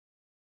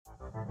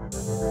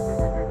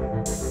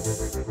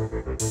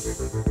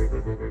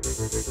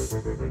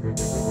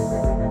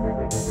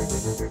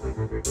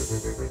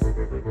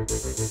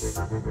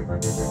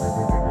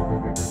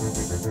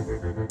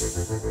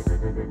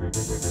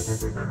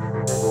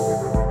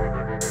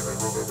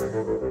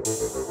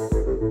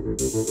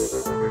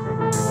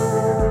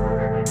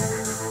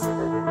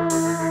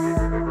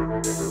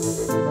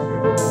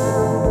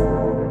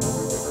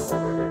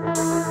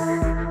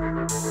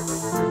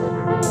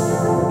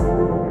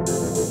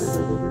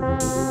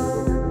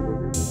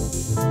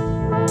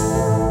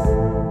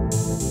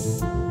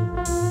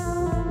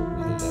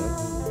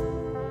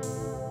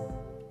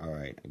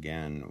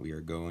Again, we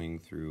are going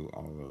through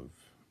all of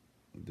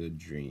the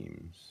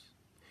dreams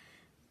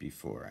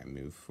before I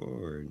move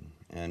forward,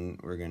 and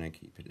we're going to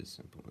keep it as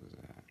simple as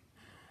that.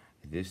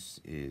 This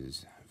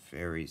is a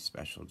very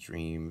special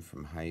dream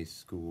from high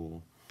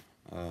school.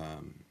 It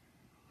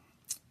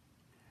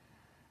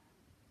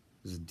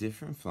was a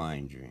different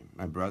flying dream.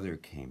 My brother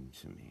came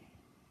to me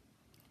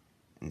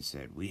and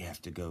said, "We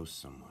have to go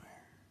somewhere."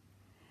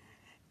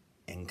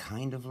 And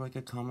kind of like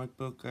a comic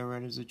book I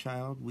read as a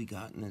child, we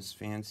got in this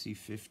fancy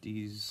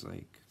 50s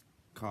like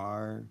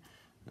car,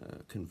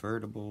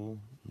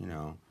 convertible, you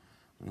know,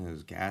 one of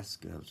those gas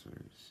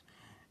guzzlers,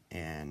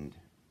 and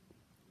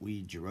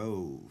we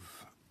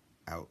drove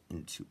out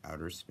into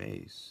outer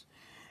space.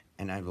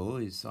 And I've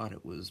always thought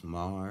it was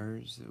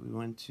Mars that we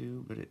went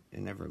to, but it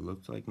never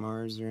looked like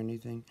Mars or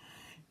anything.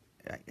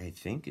 I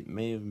think it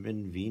may have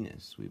been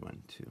Venus we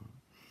went to.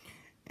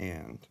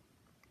 And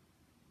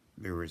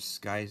there were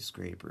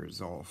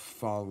skyscrapers all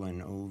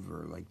fallen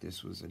over like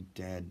this was a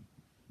dead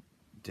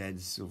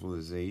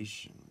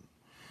civilization.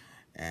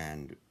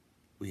 And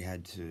we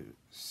had to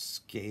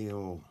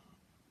scale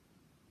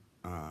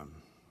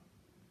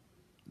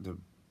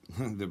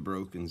the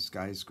broken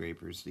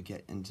skyscrapers to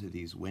get into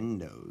these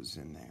windows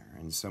in there.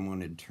 And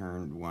someone had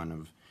turned one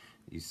of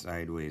these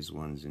sideways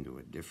ones into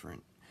a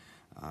different,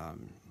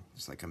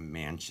 it's like a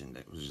mansion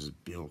that was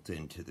just built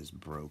into this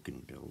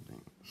broken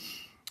building.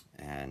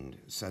 And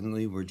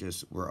suddenly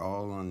we're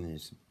all on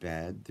this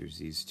bed. There's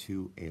these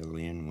two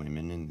alien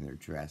women, and they're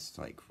dressed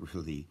like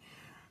really,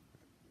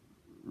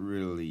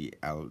 really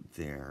out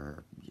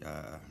there,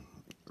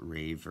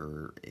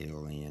 raver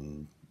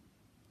alien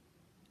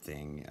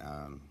thing.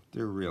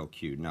 They're real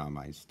cute, not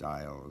my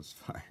style as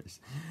far as,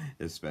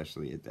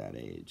 especially at that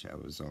age. I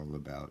was all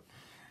about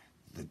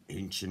the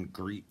ancient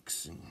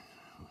Greeks, and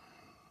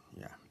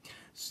yeah.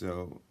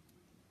 So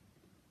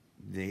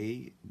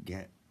they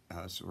get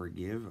us, or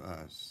give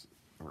us,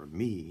 or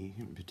me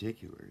in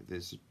particular,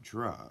 this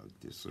drug,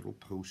 this little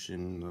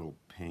potion, little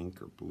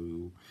pink or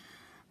blue.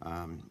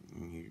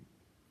 You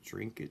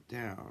drink it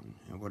down,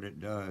 and what it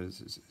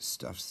does is it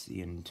stuffs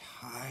the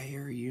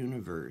entire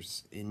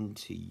universe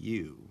into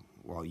you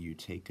while you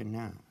take a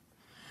nap,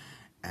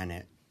 and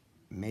it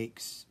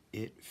makes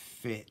it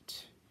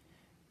fit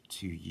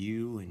to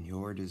you and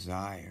your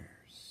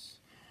desires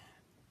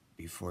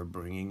before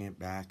bringing it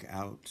back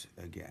out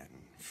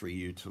again for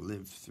you to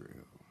live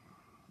through.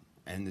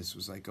 And this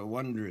was like a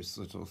wondrous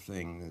little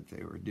thing that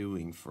they were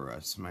doing for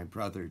us. My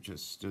brother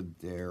just stood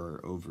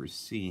there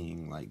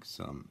overseeing like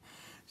some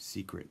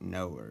secret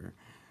knower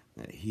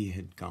that he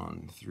had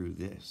gone through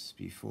this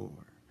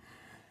before.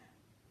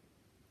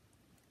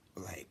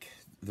 Like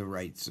the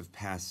rites of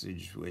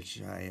passage, which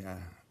I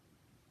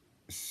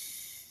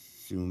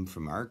assume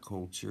from our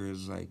culture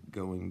is like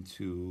going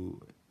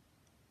to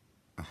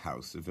a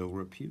house of ill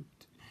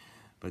repute.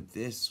 But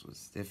this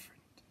was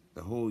different.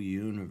 The whole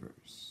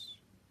universe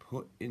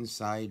put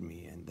inside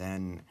me and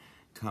then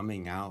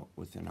coming out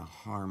within a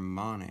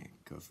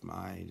harmonic of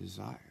my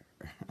desire.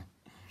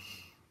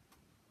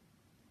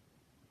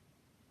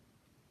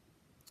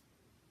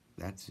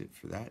 That's it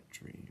for that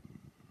dream.